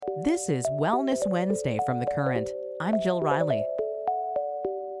This is Wellness Wednesday from The Current. I'm Jill Riley.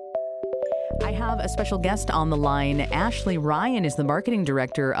 I have a special guest on the line. Ashley Ryan is the marketing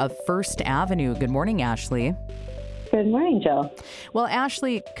director of First Avenue. Good morning, Ashley. Good morning, Jill. Well,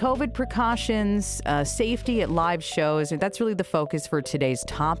 Ashley, COVID precautions, safety at live shows, that's really the focus for today's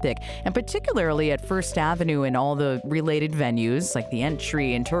topic, and particularly at First Avenue and all the related venues like the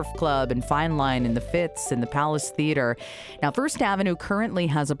Entry and Turf Club and Fine Line and the Fitz and the Palace Theater. Now, First Avenue currently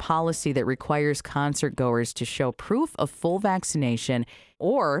has a policy that requires concert goers to show proof of full vaccination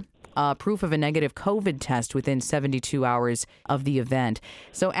or proof of a negative COVID test within 72 hours of the event.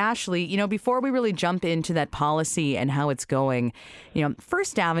 So, Ashley, before we really jump into that policy and how it's going,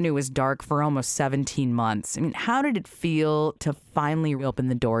 First Avenue was dark for almost 17 months. I mean, how did it feel to finally reopen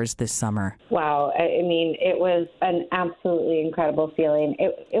the doors this summer? Wow. It was an absolutely incredible feeling.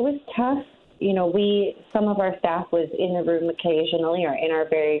 It was tough. Some of our staff was in the room occasionally or in our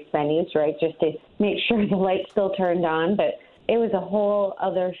various venues, right, just to make sure the lights still turned on, but it was a whole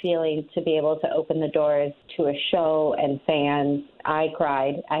other feeling to be able to open the doors to a show and fans. I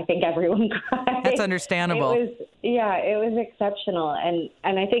cried. I think everyone cried. That's understandable. It was exceptional.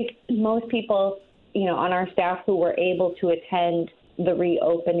 And I think most people, on our staff who were able to attend the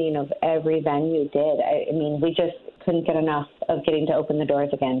reopening of every venue did. We just couldn't get enough of getting to open the doors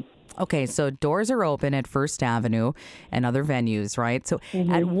again. Okay, so doors are open at First Avenue and other venues, right? So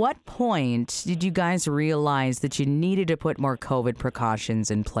At what point did you guys realize that you needed to put more COVID precautions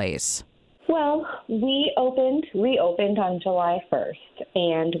in place? Well, we reopened on July 1st,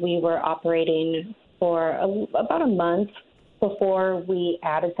 and we were operating for about a month before we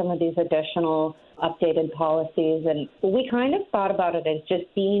added some of these additional updated policies. And we kind of thought about it as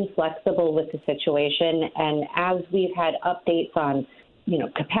just being flexible with the situation. And as we've had updates on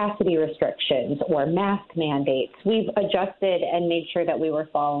capacity restrictions or mask mandates, we've adjusted and made sure that we were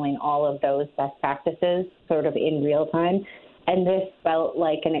following all of those best practices sort of in real time. And this felt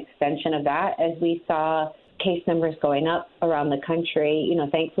like an extension of that as we saw case numbers going up around the country.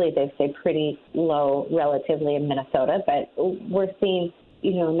 Thankfully they've stayed pretty low relatively in Minnesota, but we're seeing,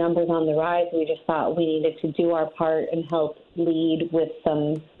 numbers on the rise. We just thought we needed to do our part and help lead with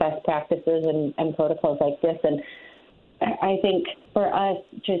some best practices and protocols like this. And I think for us,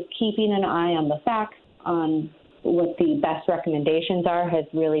 just keeping an eye on the facts, on what the best recommendations are, has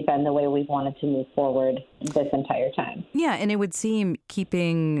really been the way we've wanted to move forward this entire time. Yeah, and it would seem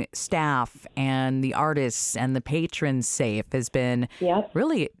keeping staff and the artists and the patrons safe has been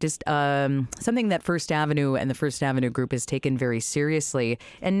really just something that First Avenue and the First Avenue Group has taken very seriously.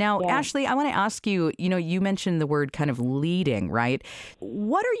 And now, Ashley, I want to ask you, you mentioned the word kind of leading, right?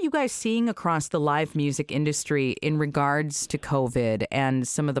 What are you guys seeing across the live music industry in regards to COVID and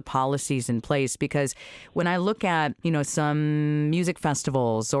some of the policies in place? Because when I look at, some music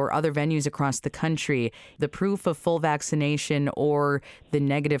festivals or other venues across the country, the proof of full vaccination or the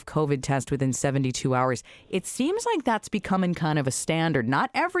negative COVID test within 72 hours, it seems like that's becoming kind of a standard, not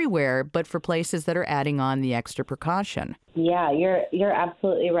everywhere, but for places that are adding on the extra precaution. Yeah, you're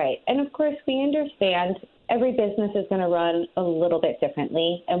absolutely right. And of course, we understand every business is going to run a little bit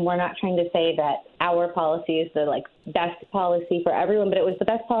differently, and we're not trying to say that our policy is the best policy for everyone, but it was the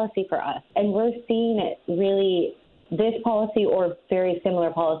best policy for us. And we're seeing it really, this policy or very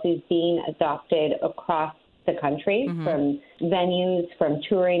similar policies being adopted across the country, from venues, from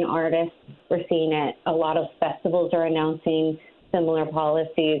touring artists. We're seeing it. A lot of festivals are announcing similar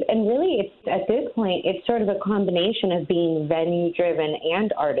policies. And really, at this point, it's sort of a combination of being venue-driven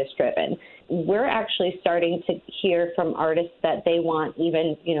and artist-driven. We're actually starting to hear from artists that they want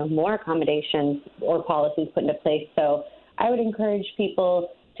even, more accommodations or policies put into place. So I would encourage people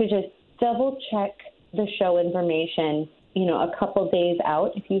to just double-check the show information, a couple days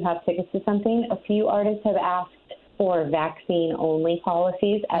out if you have tickets to something. A few artists have asked for vaccine-only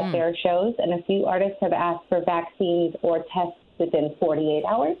policies at their shows, and a few artists have asked for vaccines or tests within 48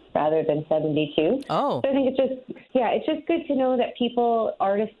 hours rather than 72. Oh. So I think it's just good to know that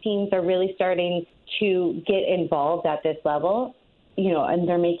artist teams are really starting to get involved at this level, and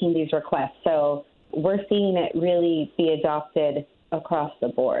they're making these requests. So we're seeing it really be adopted across the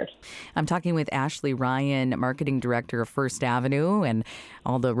board. I'm talking with Ashley Ryan, marketing director of First Avenue and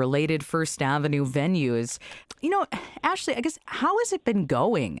all the related First Avenue venues. Ashley, I guess, how has it been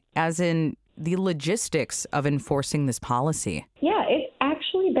going, as in the logistics of enforcing this policy? Yeah, it's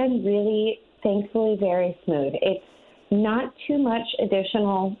actually been really, thankfully, very smooth. It's not too much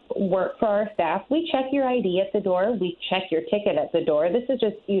additional work for our staff. We check your ID at the door. We check your ticket at the door. This is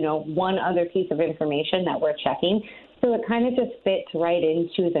just, one other piece of information that we're checking. So it kind of just fits right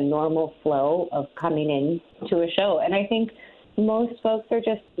into the normal flow of coming in to a show. And I think, most folks are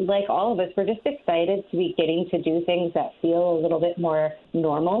just like all of us. We're just excited to be getting to do things that feel a little bit more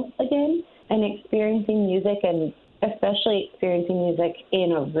normal again, and experiencing music, and especially experiencing music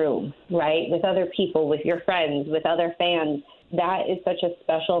in a room, right? With other people, with your friends, with other fans. That is such a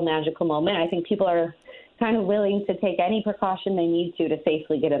special, magical moment. I think people are kind of willing to take any precaution they need to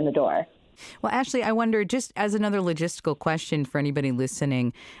safely get in the door. Well, Ashley, I wonder, just as another logistical question for anybody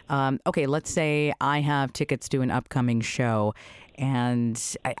listening, okay, let's say I have tickets to an upcoming show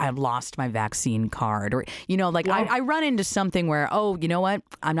and I've lost my vaccine card, or, I run into something where, oh, you know what?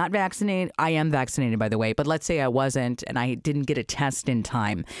 I'm not vaccinated. I am vaccinated, by the way, but let's say I wasn't and I didn't get a test in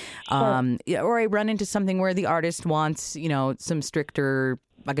time. Sure. Or I run into something where the artist wants, some stricter,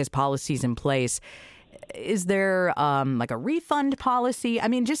 I guess, policies in place. Is there like a refund policy? I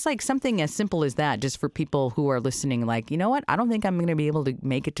mean, just like something as simple as that, just for people who are listening, like, you know what? I don't think I'm going to be able to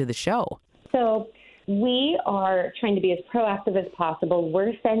make it to the show. So we are trying to be as proactive as possible.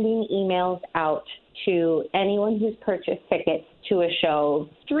 We're sending emails out to anyone who's purchased tickets to a show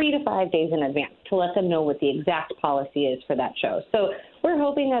 3 to 5 days in advance to let them know what the exact policy is for that show. So we're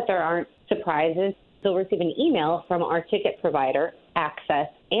hoping that there aren't surprises. They'll receive an email from our ticket provider, Access,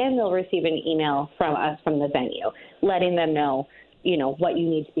 and they'll receive an email from us from the venue, letting them know, what you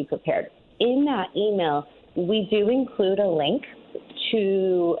need to be prepared. In that email, we do include a link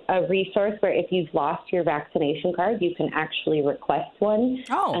to a resource where if you've lost your vaccination card, you can actually request one,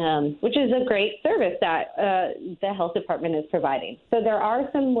 which is a great service that the health department is providing. So there are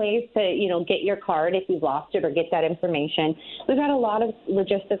some ways to, get your card if you've lost it or get that information. We've had a lot of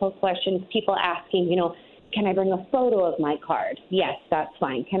logistical questions, people asking, can I bring a photo of my card? Yes, that's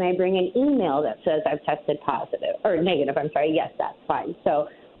fine. Can I bring an email that says I've tested positive or negative? I'm sorry. Yes, that's fine. So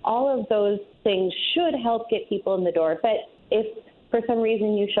all of those things should help get people in the door. But if for some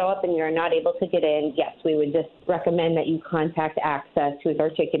reason you show up and you're not able to get in, yes, we would just recommend that you contact Access, who's our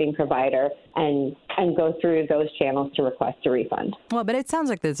ticketing provider, and go through those channels to request a refund. Well, but it sounds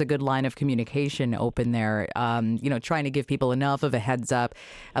like there's a good line of communication open there, trying to give people enough of a heads up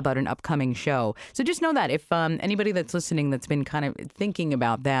about an upcoming show. So just know that if anybody that's listening that's been kind of thinking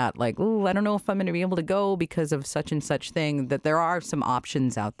about that, like, ooh, I don't know if I'm going to be able to go because of such and such thing, that there are some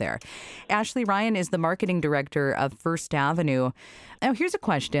options out there. Ashley Ryan is the marketing director of First Avenue. Now, here's a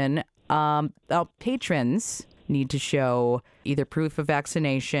question. Patrons need to show either proof of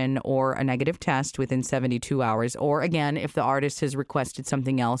vaccination or a negative test within 72 hours. Or again, if the artist has requested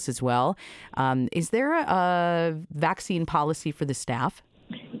something else as well. Is there a vaccine policy for the staff?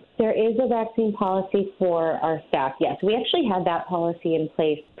 There is a vaccine policy for our staff, yes. We actually had that policy in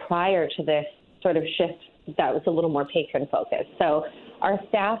place prior to this sort of shift that was a little more patron-focused. So our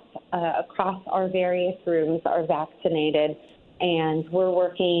staff across our various rooms are vaccinated, and we're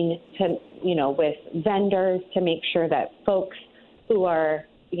working to, with vendors to make sure that folks who are,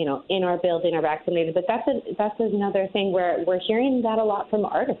 in our building are vaccinated. But that's another thing where we're hearing that a lot from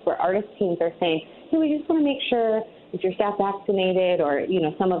artists, where artist teams are saying, hey, we just want to make sure if your staff vaccinated, or,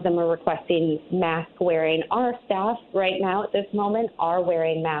 some of them are requesting mask wearing. Our staff right now at this moment are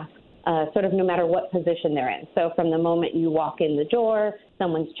wearing masks, sort of no matter what position they're in. So from the moment you walk in the door,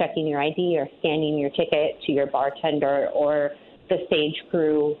 someone's checking your ID or scanning your ticket, to your bartender or the stage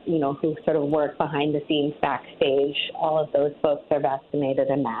crew, who sort of work behind the scenes backstage. All of those folks are vaccinated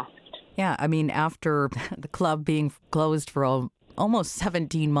and masked. Yeah, I mean, after the club being closed for almost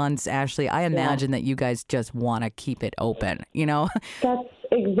 17 months, Ashley, I imagine that you guys just want to keep it open, That's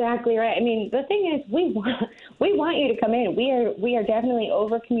exactly right. I mean, the thing is, we want you to come in. We are definitely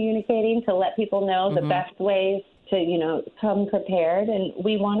over communicating to let people know the best ways to, come prepared, and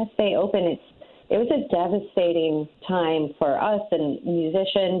we want to stay open. It was a devastating time for us and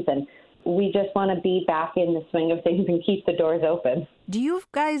musicians, and we just want to be back in the swing of things and keep the doors open. Do you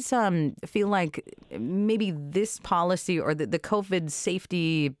guys feel like maybe this policy or the COVID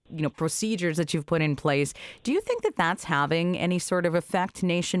safety, procedures that you've put in place, do you think that that's having any sort of effect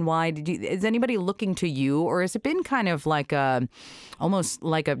nationwide? Is anybody looking to you, or has it been kind of like almost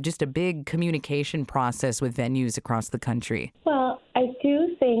like just a big communication process with venues across the country? Well, I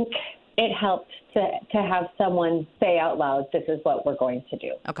do think it helped to have someone say out loud, this is what we're going to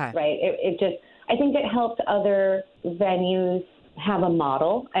do. Okay. Right? I think it helped other venues have a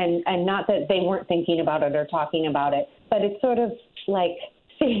model, and not that they weren't thinking about it or talking about it, but it's sort of like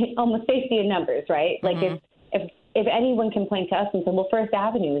almost safety in numbers, right? Like if anyone can point to us and say, well, First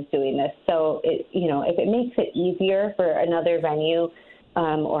Avenue is doing this, so if it makes it easier for another venue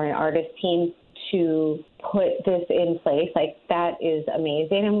or an artist team to put this in place. Like, that is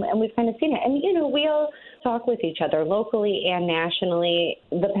amazing. And we've kind of seen it. And, we all talk with each other locally and nationally.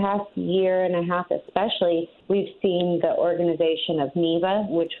 The past year and a half especially, we've seen the organization of NEVA,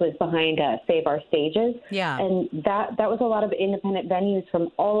 which was behind Save Our Stages. Yeah. And that was a lot of independent venues from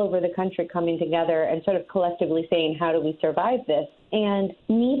all over the country coming together and sort of collectively saying, how do we survive this? And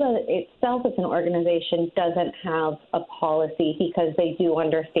NEVA itself as an organization doesn't have a policy because they do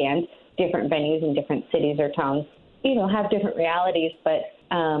understand different venues in different cities or towns, have different realities. But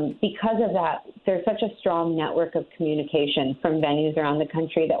because of that, there's such a strong network of communication from venues around the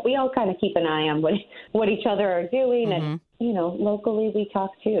country that we all kind of keep an eye on what each other are doing. Mm-hmm. And, locally we talk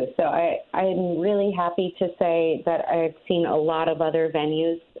too. So I'm really happy to say that I've seen a lot of other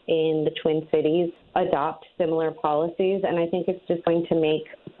venues in the Twin Cities adopt similar policies, and I think it's just going to make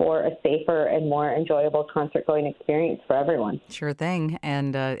for a safer and more enjoyable concert-going experience for everyone. Sure thing,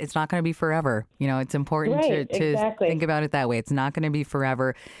 and it's not going to be forever. It's important to exactly. think about it that way. It's not going to be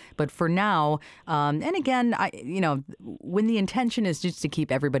forever, but for now, and again, when the intention is just to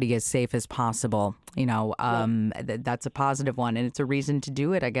keep everybody as safe as possible, that's a positive one, and it's a reason to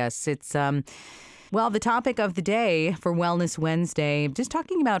do it, I guess. It's well, the topic of the day for Wellness Wednesday, just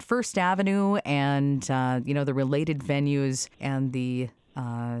talking about First Avenue and, the related venues and the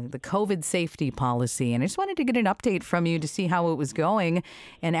COVID safety policy. And I just wanted to get an update from you to see how it was going.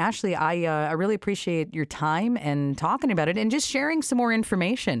 And Ashley, I really appreciate your time and talking about it and just sharing some more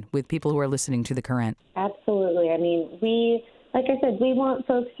information with people who are listening to The Current. Absolutely. I mean, like I said, we want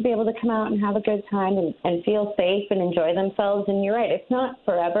folks to be able to come out and have a good time and feel safe and enjoy themselves. And you're right, it's not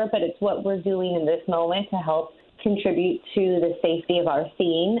forever, but it's what we're doing in this moment to help contribute to the safety of our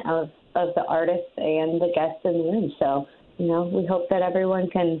scene, of the artists and the guests in the room. So, we hope that everyone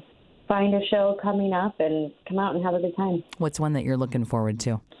can find a show coming up and come out and have a good time. What's one that you're looking forward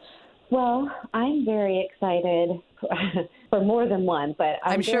to? Well, I'm very excited for more than one, but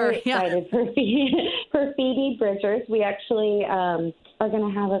I'm sure, very excited for Phoebe Bridgers. We actually are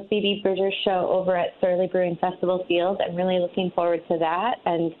going to have a Phoebe Bridgers show over at Surly Brewing Festival Field. I'm really looking forward to that,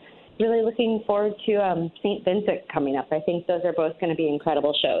 and really looking forward to St. Vincent coming up. I think those are both going to be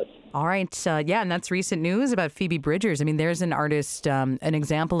incredible shows. All right. And that's recent news about Phoebe Bridgers. I mean, there's an artist, an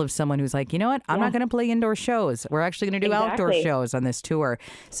example of someone who's like, you know what? I'm not going to play indoor shows. We're actually going to do outdoor shows on this tour.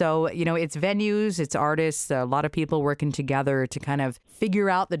 So, it's venues, it's artists, a lot of people working together to kind of figure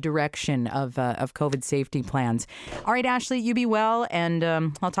out the direction of COVID safety plans. All right, Ashley, you be well, and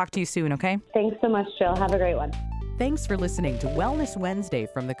I'll talk to you soon, okay? Thanks so much, Jill. Have a great one. Thanks for listening to Wellness Wednesday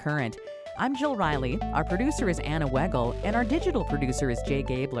from The Current. I'm Jill Riley, our producer is Anna Weigel, and our digital producer is Jay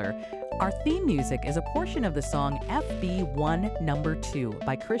Gabler. Our theme music is a portion of the song FB1 No. 2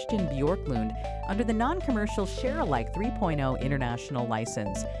 by Christian Bjorklund under the non-commercial Share-alike 3.0 international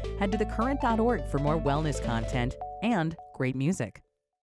license. Head to thecurrent.org for more wellness content and great music.